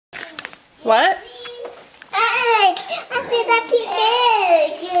What? Egg! I see that pink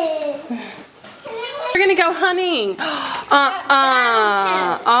egg! We're gonna go hunting.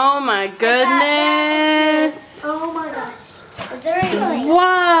 Oh my goodness. Oh my gosh. Is there any?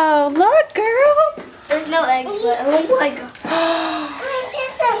 Wow, look girls. There's no eggs, but oh my god.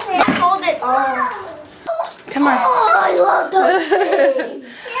 Hold it. Oh. Come on. Oh, I love those things.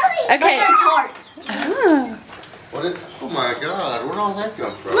 Okay. Like a tart. Oh. Oh my god, where'd all that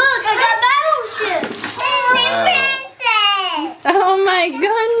come from? Look, I got battleships. Oh my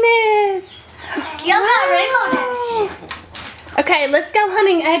goodness. Y'all got rainbow dash. Okay, let's go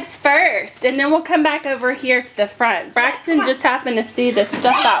hunting eggs first, and then we'll come back over here to the front. Braxton just happened to see the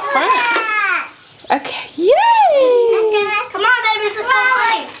stuff out front. Okay, yay! Come on, babies, let's go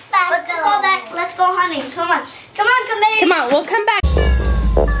hunting. Put this all back. Let's go hunting. Come on. Come on, babies. Come on, we'll come back.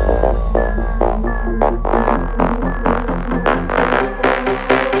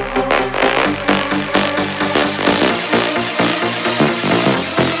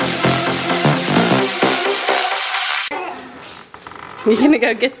 You're gonna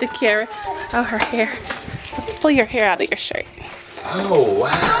go get the carrot. Oh, her hair. Let's pull your hair out of your shirt. Oh,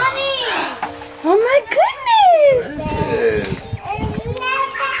 wow. Oh my goodness!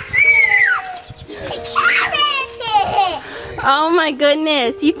 What is it? Oh my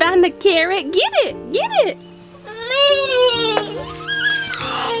goodness! You found the carrot. Get it! Get it!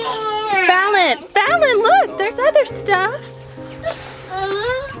 Fallon, look! There's other stuff.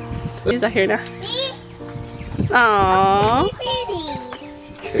 He's out here now. Aww.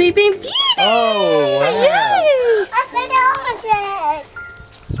 Sleeping Beauty! Oh, wow. Yay!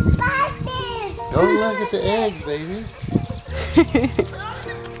 Go look at the eggs, baby.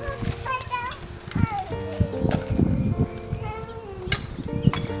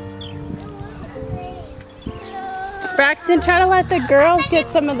 Braxton, try to let the girls get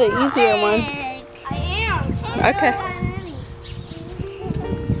some of the easier ones. I am. Okay.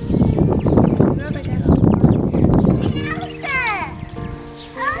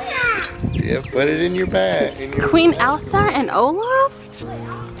 Yeah, put it in your bag. Queen Elsa and Olaf?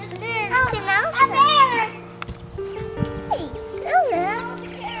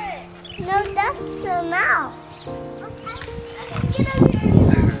 No, that's a mouse.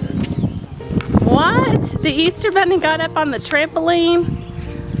 What? The Easter Bunny got up on the trampoline?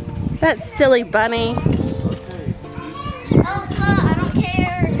 That silly bunny. Elsa, I don't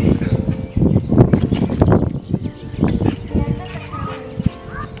care.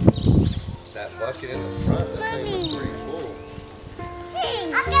 That bucket in the front, that thing was pretty full.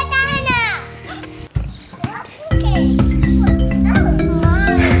 I got that now.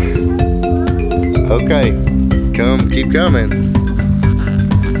 Okay, keep coming.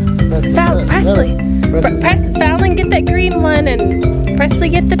 Presley, Fallon, get that green one, and Presley,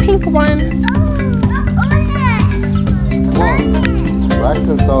 get the pink one. Come on.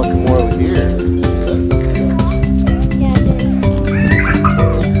 Braxton saw some more over here. Yeah, I did.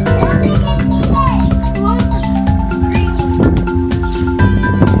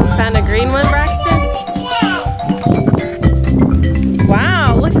 Found a green one, Braxton?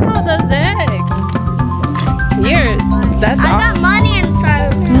 Wow, look at all those eggs. Here, that's I got money inside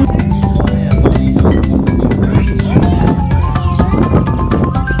of them.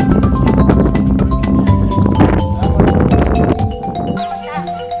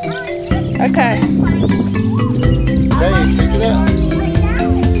 Okay. Hey, pick it up.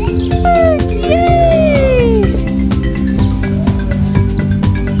 Yay!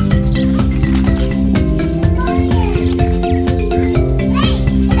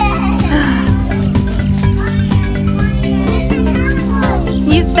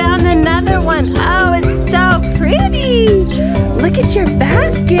 You found another one. Oh, it's so pretty. Look at your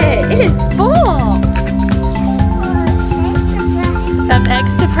basket. It is full of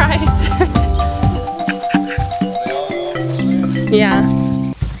extra price. Yeah.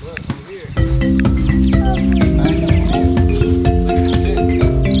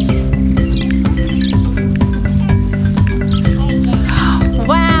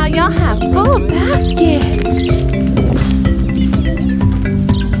 Wow, y'all have full baskets.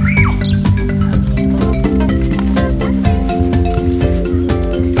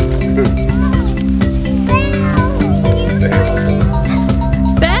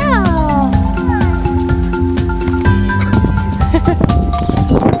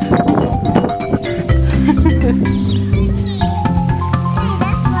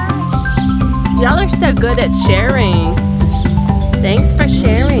 Y'all are so good at sharing. Thanks for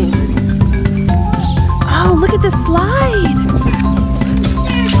sharing. Oh, look at the slide.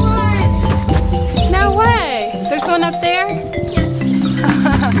 No way. There's one up there?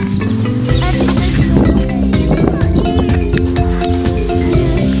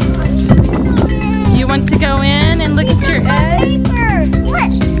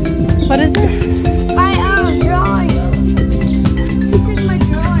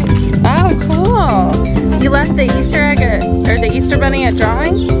 Easter Bunny a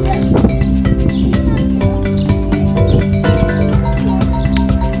drawing?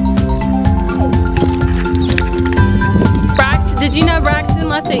 Braxton, did you know Braxton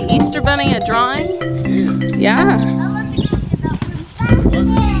left the Easter Bunny a drawing? Yeah.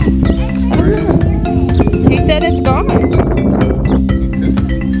 He said it's gone.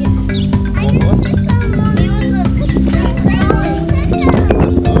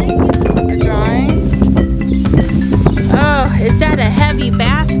 A drawing? Oh, is that a heavy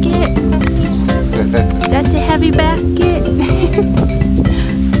basket? That's a heavy basket.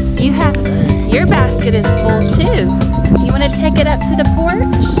 You have, your basket is full too. You want to take it up to the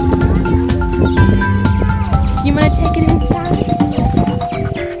porch? You want to take it inside?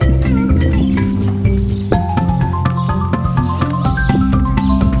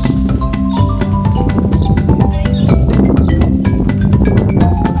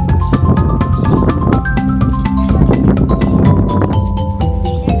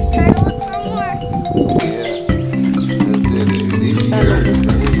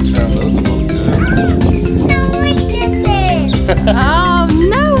 Oh,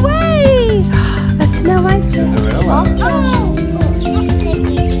 no way! A Snow White Cinderella.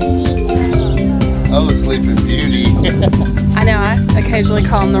 Oh, Sleeping Beauty. I know, I occasionally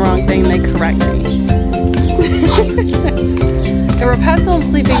call them the wrong thing, they correct me. The Rapunzel and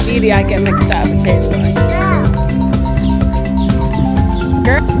Sleeping Beauty I get mixed up occasionally.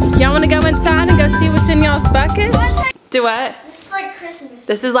 Y'all want to go inside and go see what's in y'all's buckets? Do what? This is like Christmas.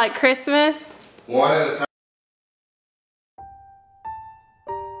 This is like Christmas? One at a time.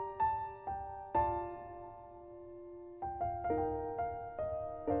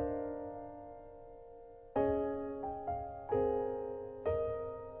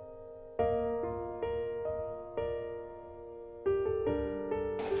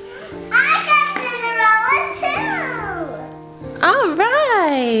 All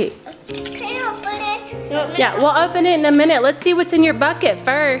right. Can you open it? Yeah, we'll open it in a minute. Let's see what's in your bucket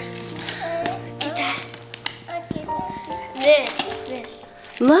first. Get that. This.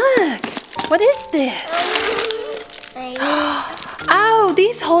 Look, what is this? Oh,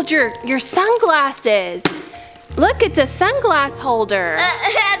 these hold your sunglasses. Look, it's a sunglass holder.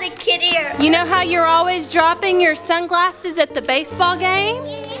 The kitty ear. You know how you're always dropping your sunglasses at the baseball game?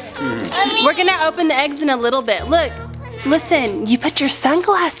 We're gonna open the eggs in a little bit. Look, listen, you put your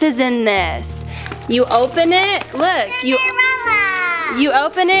sunglasses in this. You open it, look, you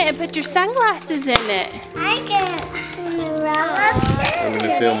open it and put your sunglasses in it. I get Cinderella too. I'm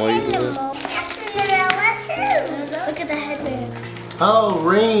gonna film while you do it. Cinderella too. Look at the headband. Oh,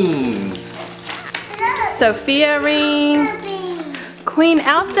 rings. Sophia ring, Queen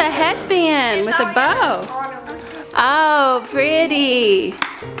Elsa headband with a bow. Oh, pretty.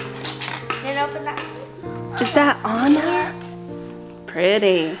 Then open that. Is that Anna?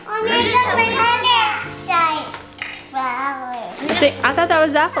 Pretty. I thought that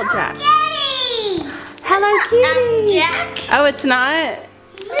was Applejack. Hello, Kitty. Jack? Oh, it's not?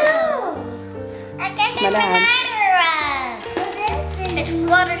 No. It's my dad. It's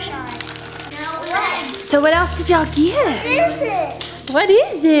Fluttershy. Now what? So what else did y'all get? What is it? What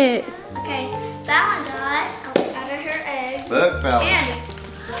is it? Okay, Fallon got out of her egg. Look, fella. Candy.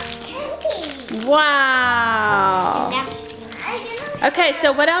 Wow. Okay,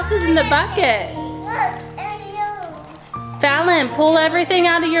 so what else is in the bucket? Look, Ariel. Fallon, pull everything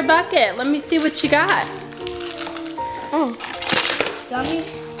out of your bucket. Let me see what you got.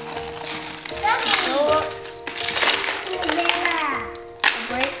 Gummies. Phillips. A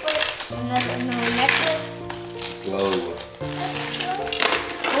bracelet. Another necklace. Slow.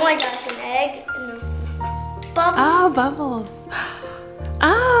 Oh my gosh, an egg. And bubbles. Oh, bubbles.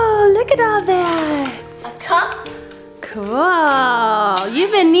 Oh, look at all that. A cup. Cool.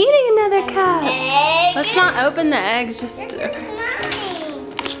 You've been needing another cup. Egg. Let's not open the eggs, just... Yeah,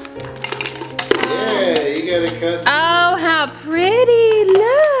 you got a cut. Oh, how pretty.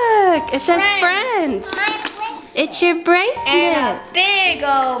 Look, it says friend. It's your bracelet. And a big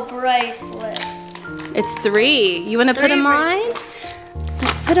old bracelet. It's 3. You want to put them on? bracelets.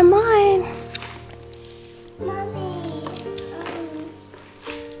 Let's put them on.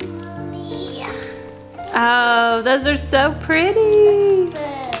 Oh, those are so pretty.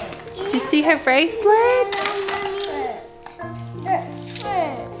 Did you see her bracelet?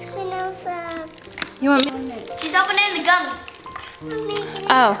 You want me? She's opening the gummies.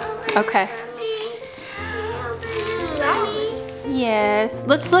 Oh, okay. Yes.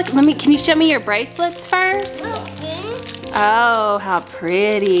 Let's look. Can you show me your bracelets first? Oh, how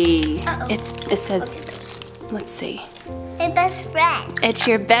pretty. It says, let's see. My best friend. It's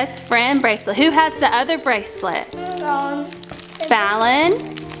your best friend bracelet. Who has the other bracelet? The Fallon.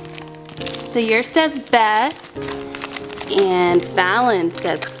 So yours says best. And Fallon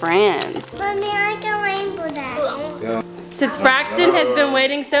says friends. Mommy, I like a rainbow dash. Yeah. Since Braxton has been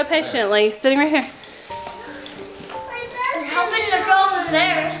waiting so patiently, sitting right here. Helping the girls with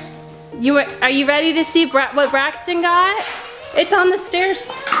theirs. Are you ready to see what Braxton got? It's on the stairs.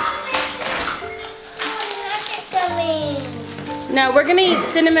 No, we're gonna eat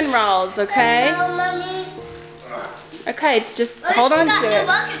cinnamon rolls, okay? No, Mommy. Okay, just hold on to it.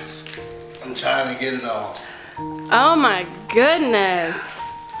 I'm trying to get it all. Oh my goodness.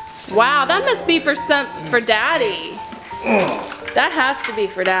 Wow, that must be for Daddy. That has to be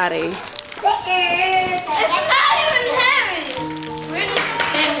for Daddy. It's not even heavy.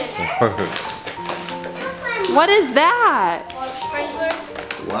 What is that?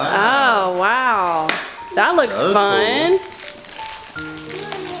 Wow. Oh, wow. That looks fun.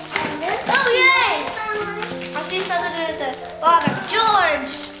 Oh, yay! I see something at the bottom.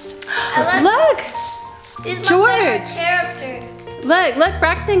 George! Look! He's my George. favorite character. Look,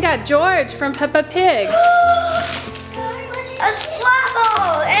 Braxton got George from Peppa Pig. A splat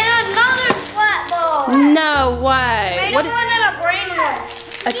ball and another splat ball. No way. Tomato one and a brain one.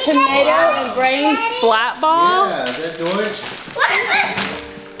 A tomato and brain splat ball? Yeah, is that George? What is this?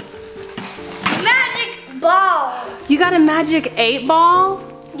 Magic ball. You got a magic 8 ball?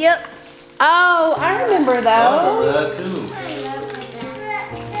 Yep. Oh, I remember I those. remember that too.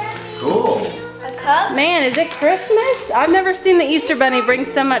 Cool. A cup. Man, is it Christmas? I've never seen the Easter Bunny bring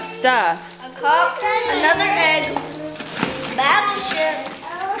so much stuff. A cup. Another egg. Battleship.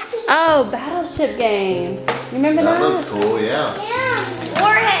 Oh, Battleship game. Remember That that? looks cool, yeah.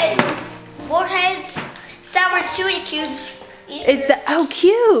 Warhead. Warheads. Sour chewy cubes. Is that, oh,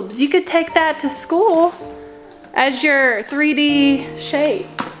 cubes. You could take that to school as your 3D shape.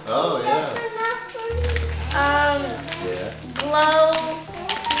 Oh, yeah. Yeah. Glow.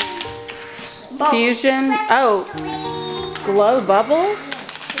 Bubbles. Fusion. Oh, glow bubbles?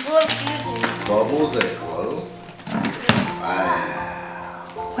 Glow fusion. Bubbles that glow.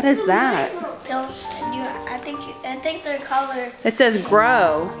 What is that? Pills. I think their color. It says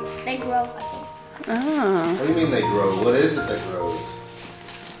grow. They grow. I think. Oh. What do you mean they grow? What is it that grows?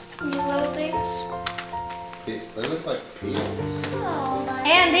 These little things. They look like peels.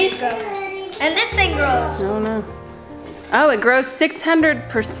 And these grow. And this thing grows. I don't know. Oh, it grows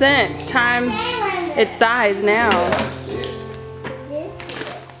 600% times its size now.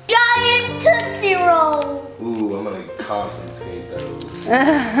 Giant Tootsie Roll. Ooh, I'm gonna confiscate those.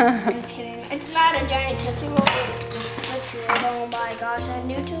 Just kidding. It's not a giant Tootsie Roll. Tootsie Roll. Oh my gosh, a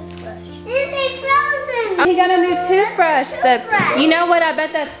new toothbrush. Disney Frozen. Oh, you got a new toothbrush. You know what I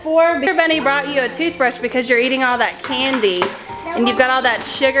bet that's for? Mr. Bunny brought you a toothbrush because you're eating all that candy. And you've got all that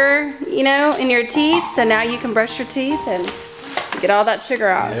sugar, you know, in your teeth. So now you can brush your teeth and get all that sugar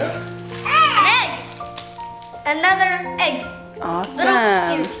out. Yeah. An egg. Another egg. Awesome.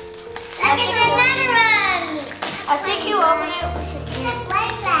 Little cubes. Another one. I think you open it. It's a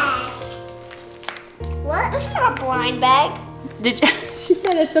blind bag. What? This is not a blind bag. Did you? She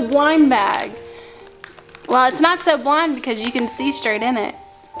said it's a blind bag. Well, it's not so blind because you can see straight in it.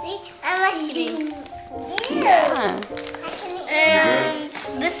 See? Unless you. Yeah. And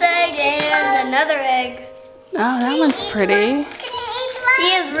this egg and another egg. Oh, that one's pretty. He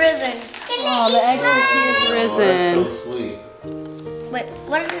is risen. Oh, the egg is Oh, risen. that's so sweet. Wait,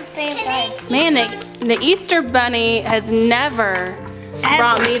 what does it say inside? Man, the Easter Bunny has never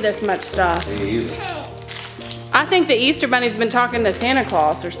brought me this much stuff. Me either. I think the Easter Bunny's been talking to Santa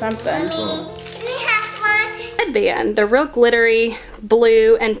Claus or something. Headband. They're real glittery,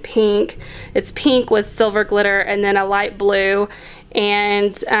 blue and pink. It's pink with silver glitter and then a light blue.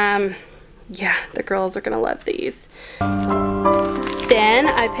 And yeah, the girls are gonna love these. Then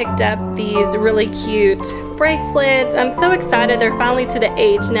I picked up these really cute bracelets. I'm so excited. They're finally to the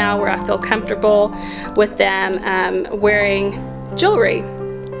age now where I feel comfortable with them wearing jewelry.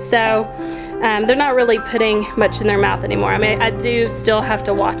 So they're not really putting much in their mouth anymore. I mean, I do still have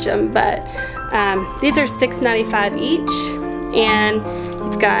to watch them, but these are $6.95 each. And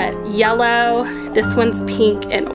you've got yellow, this one's pink and